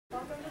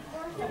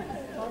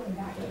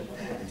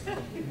In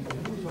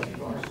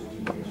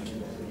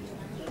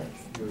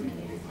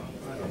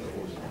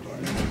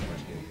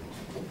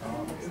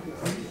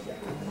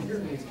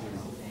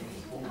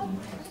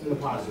a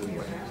positive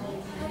way.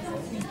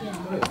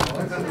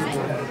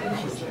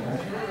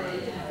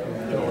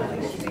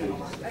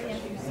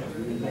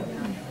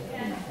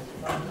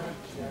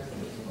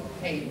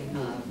 Hey,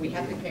 we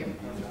have the camera.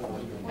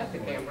 Have the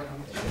camera.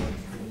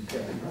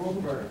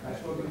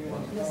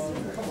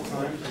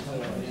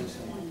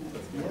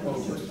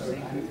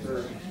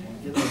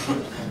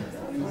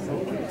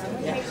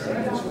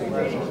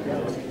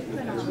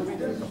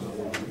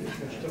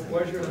 It's a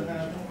pleasure to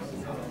have.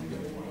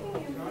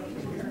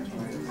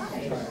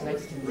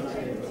 Nice to meet you.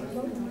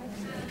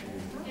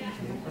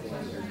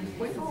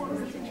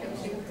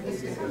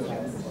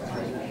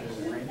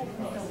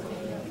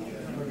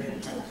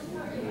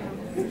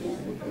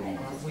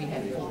 We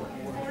had 4.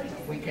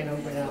 We can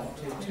open up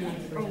to 2,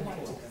 3, 4.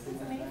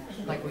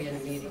 Like we had a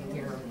meeting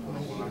here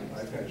Monday.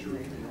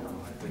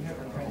 We have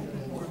a president.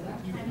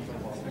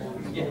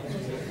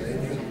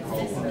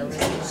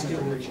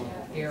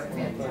 Here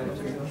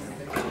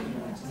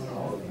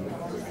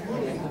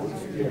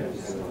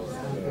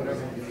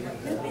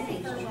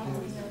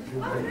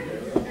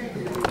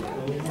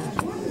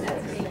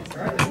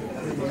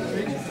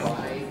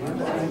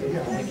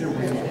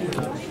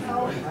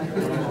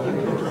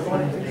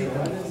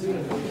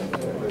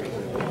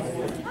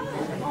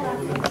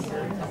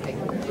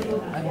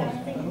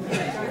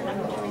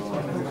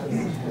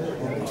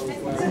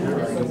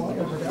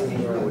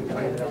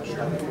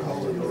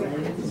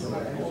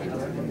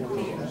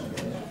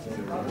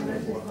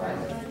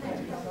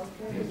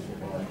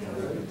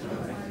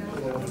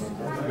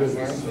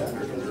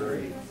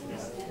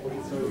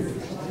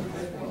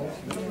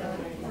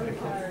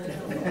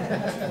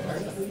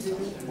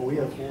Well, we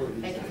have 4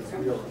 of these.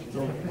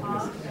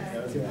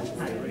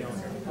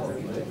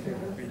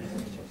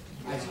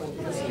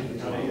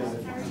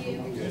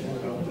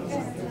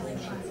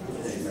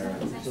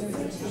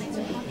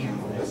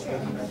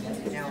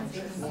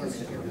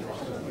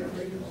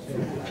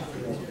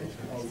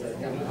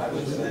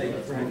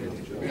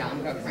 Yeah,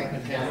 I'm going to crank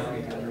it down.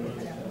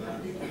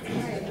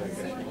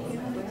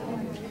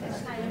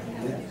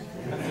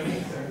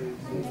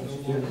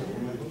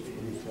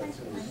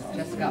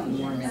 Just got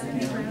warm in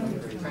here.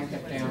 Crank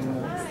it down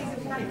more.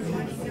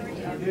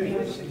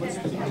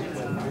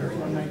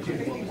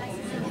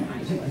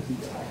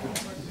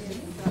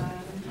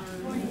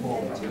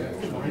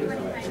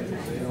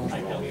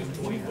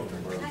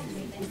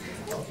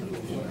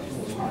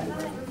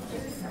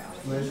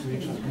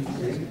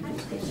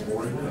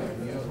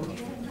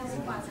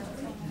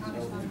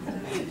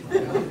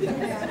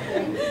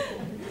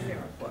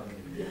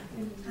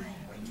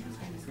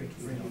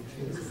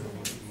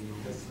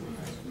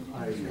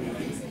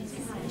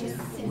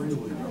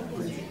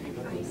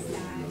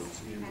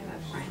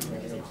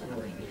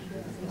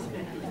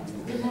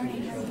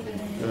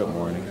 Good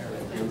morning.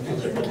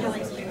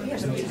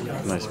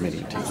 Nice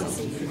meeting you too.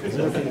 Is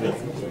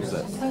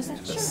that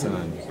the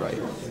sun? Right.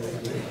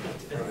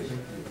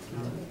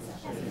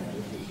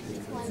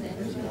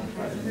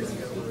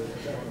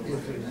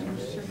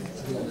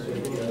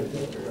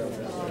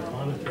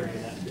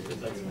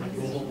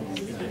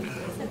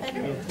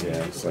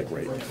 Yeah, it's like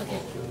right.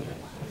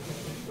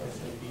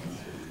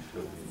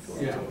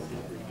 Yeah.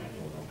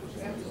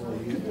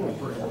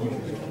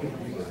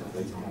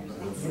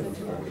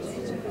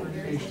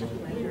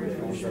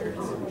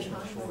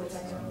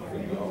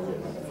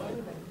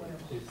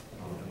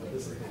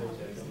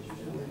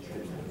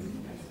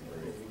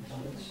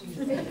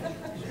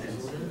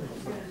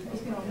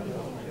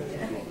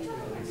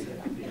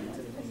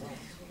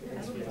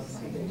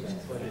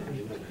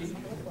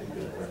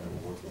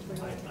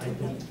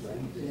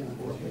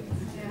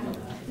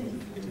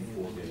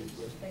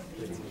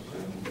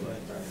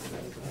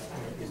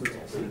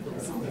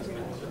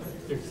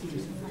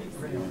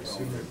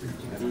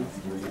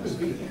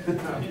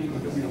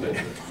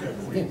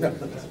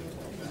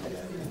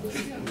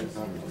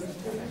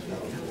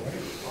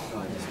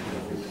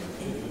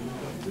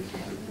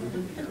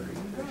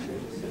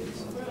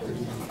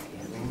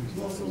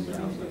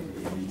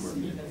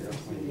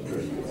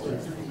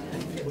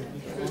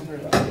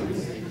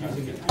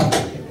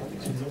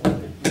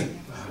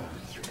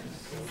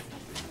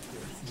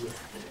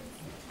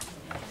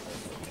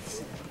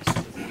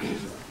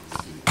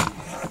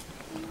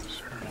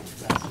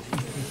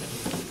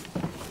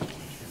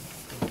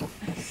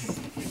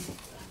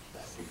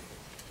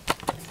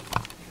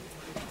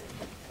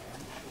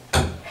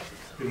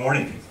 Good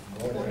morning.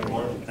 Good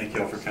morning. Thank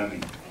you all for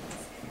coming.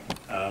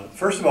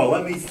 First of all,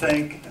 let me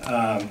thank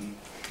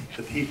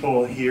the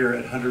people here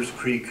at Hunters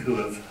Creek who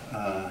have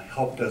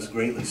helped us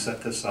greatly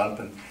set this up,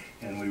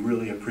 and we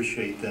really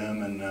appreciate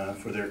them and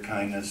for their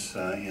kindness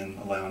in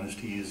allowing us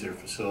to use their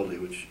facility,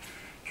 which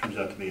turns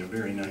out to be a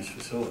very nice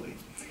facility,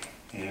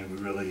 and we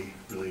really,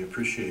 really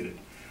appreciate it.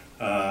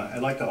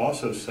 I'd like to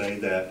also say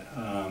that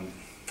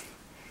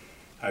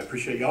I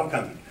appreciate y'all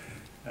coming.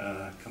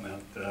 Come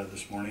out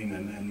this morning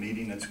and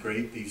meeting. It's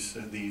great. These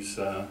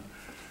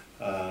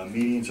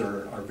Meetings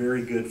are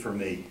very good for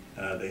me.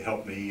 They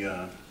help me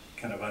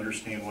kind of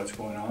understand what's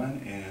going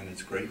on, and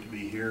it's great to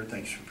be here.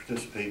 Thanks for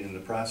participating in the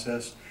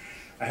process.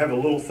 I have a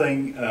little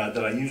thing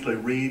that I usually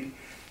read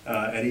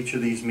at each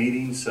of these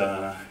meetings.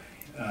 I've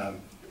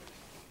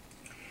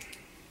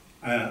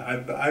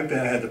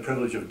had the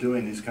privilege of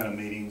doing these kind of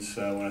meetings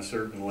when I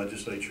served in the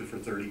legislature for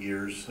 30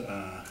 years,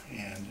 so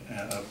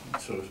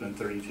it's been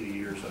 32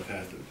 years I've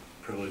had the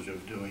privilege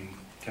of doing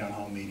town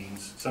hall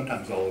meetings,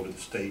 sometimes all over the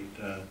state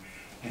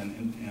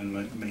and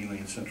mainly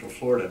in Central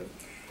Florida.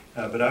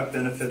 But I've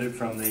benefited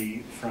from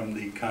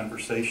the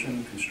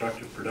conversation,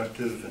 constructive,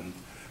 productive, and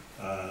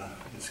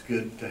it's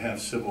good to have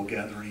civil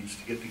gatherings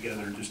to get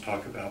together and just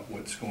talk about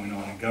what's going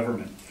on in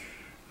government.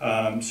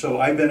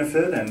 So I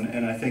benefit,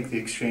 and I think the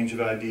exchange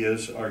of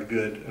ideas are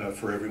good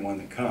for everyone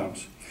that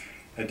comes.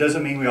 It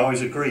doesn't mean we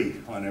always agree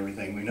on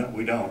everything.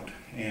 We don't,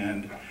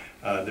 and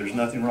there's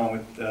nothing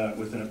wrong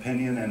with an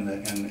opinion, and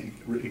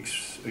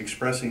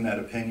expressing that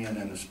opinion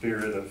in the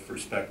spirit of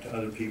respect to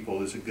other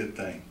people is a good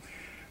thing.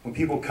 When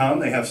people come,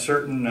 they have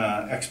certain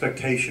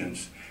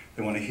expectations.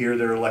 They want to hear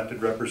their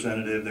elected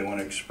representative. They want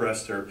to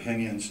express their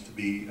opinions to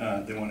be.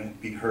 They want to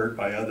be heard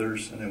by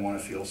others, and they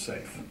want to feel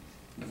safe.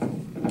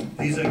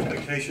 These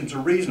expectations are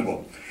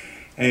reasonable,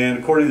 and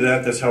according to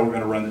that, that's how we're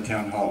going to run the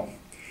town hall.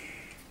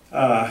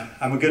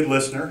 I'm a good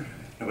listener.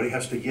 Nobody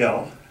has to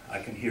yell. I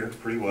can hear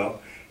pretty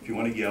well. If you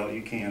want to yell,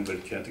 you can,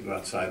 but you have to go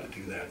outside to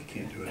do that. You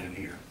can't do it in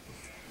here,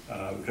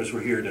 because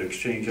we're here to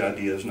exchange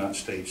ideas, not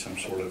stage some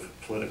sort of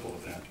political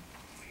event.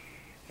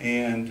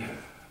 And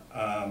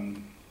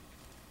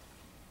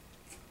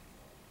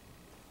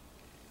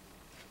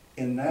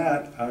in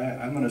that,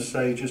 I'm going to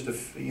say just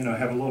have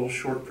a little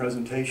short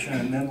presentation,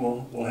 and then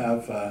we'll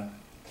have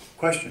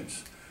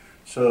questions.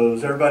 So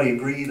does everybody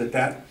agree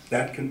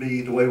that can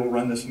be the way we'll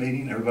run this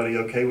meeting? Everybody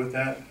okay with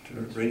that?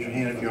 Raise your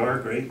hand if you are.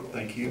 Great,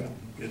 thank you.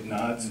 Good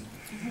nods.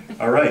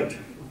 All right.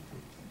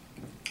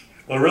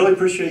 Well, I really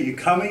appreciate you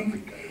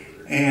coming,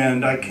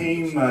 and I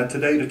came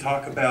today to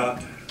talk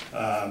about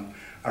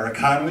our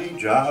economy,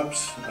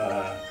 jobs,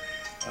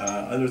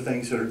 other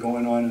things that are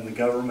going on in the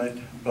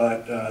government,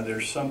 but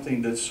there's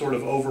something that's sort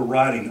of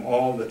overriding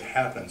all that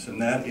happens,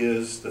 and that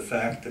is the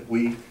fact that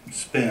we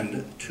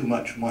spend too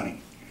much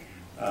money.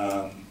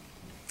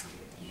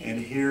 And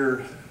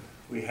here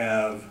we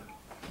have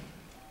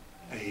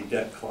a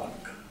debt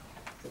clock.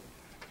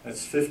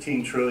 That's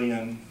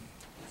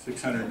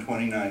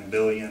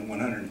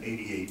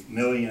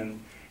 15,629,188,000,000,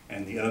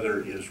 and the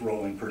other is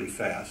rolling pretty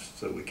fast,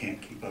 so we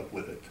can't keep up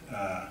with it.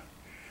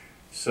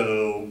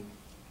 So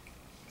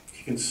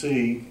you can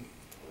see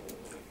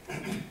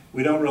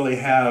we don't really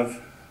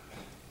have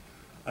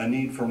a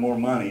need for more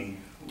money.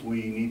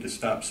 We need to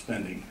stop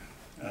spending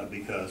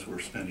because we're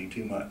spending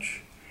too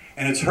much.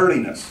 And it's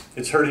hurting us.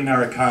 It's hurting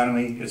our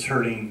economy. It's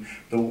hurting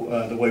the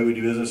way we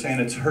do business, and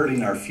it's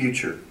hurting our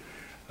future.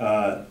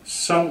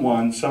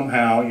 Someone,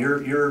 somehow,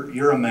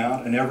 your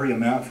amount and every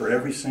amount for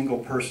every single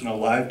person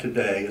alive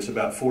today is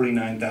about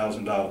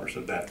 $49,000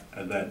 of that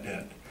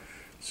debt.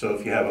 So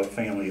if you have a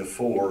family of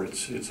 4,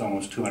 it's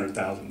almost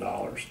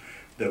 $200,000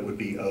 that would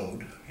be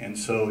owed. And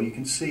so you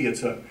can see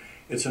it's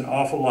an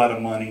awful lot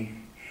of money,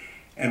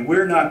 and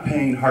we're not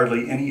paying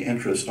hardly any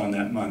interest on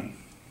that money.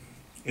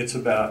 It's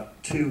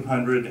about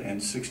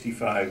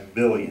 $265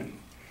 billion.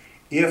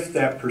 If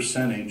that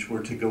percentage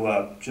were to go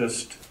up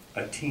just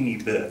a teeny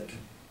bit,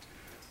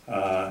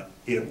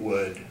 it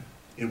would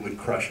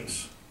crush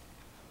us.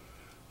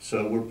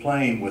 So we're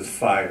playing with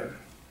fire,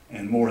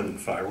 and more than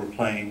fire. We're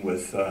playing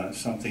with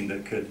something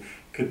that could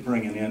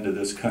bring an end to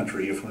this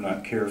country if we're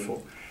not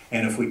careful.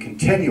 And if we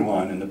continue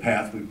on in the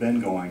path we've been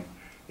going,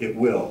 it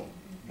will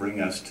bring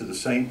us to the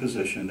same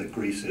position that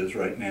Greece is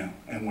right now,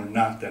 and we're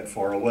not that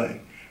far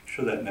away.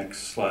 Show that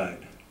next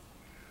slide.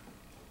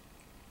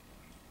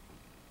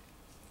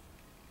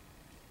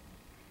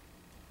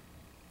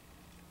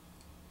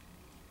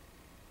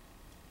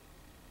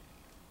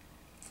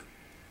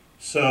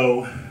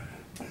 So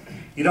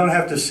you don't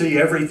have to see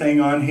everything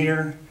on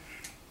here.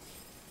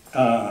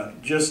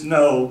 Just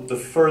know the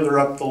further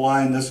up the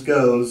line this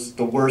goes,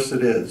 the worse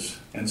it is.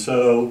 And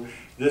so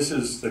this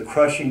is the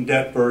crushing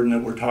debt burden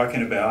that we're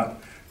talking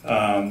about.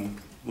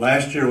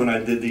 Last year when I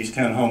did these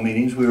town hall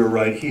meetings, we were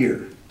right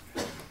here.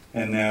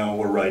 And now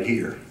we're right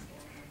here.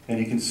 And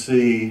you can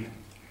see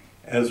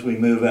as we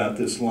move out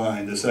this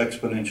line, this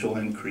exponential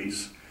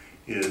increase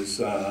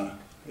is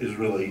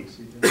really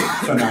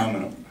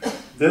phenomenal.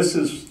 This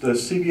is the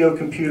CBO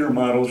computer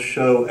models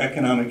show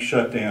economic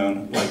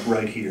shutdown like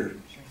right here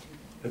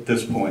at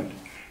this point.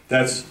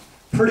 That's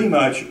pretty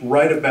much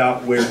right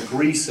about where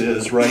Greece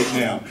is right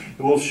now.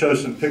 We'll show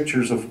some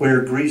pictures of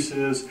where Greece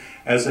is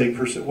as a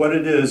percent. What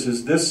it is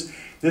this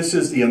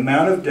is the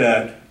amount of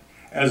debt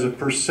as a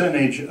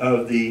percentage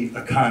of the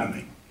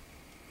economy.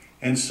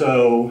 And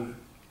so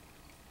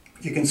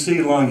you can see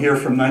along here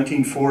from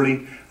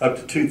 1940 up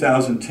to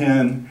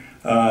 2010,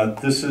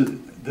 this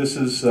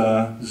is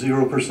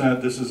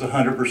 0%, this is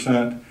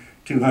 100%,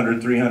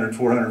 200, 300,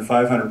 400,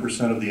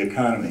 500% of the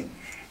economy.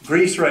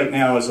 Greece right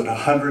now is at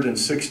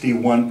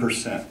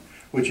 161%.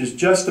 which is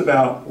just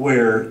about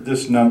where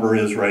this number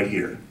is right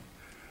here.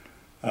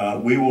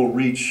 We will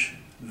reach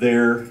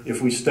there,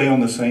 if we stay on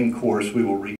the same course, we will reach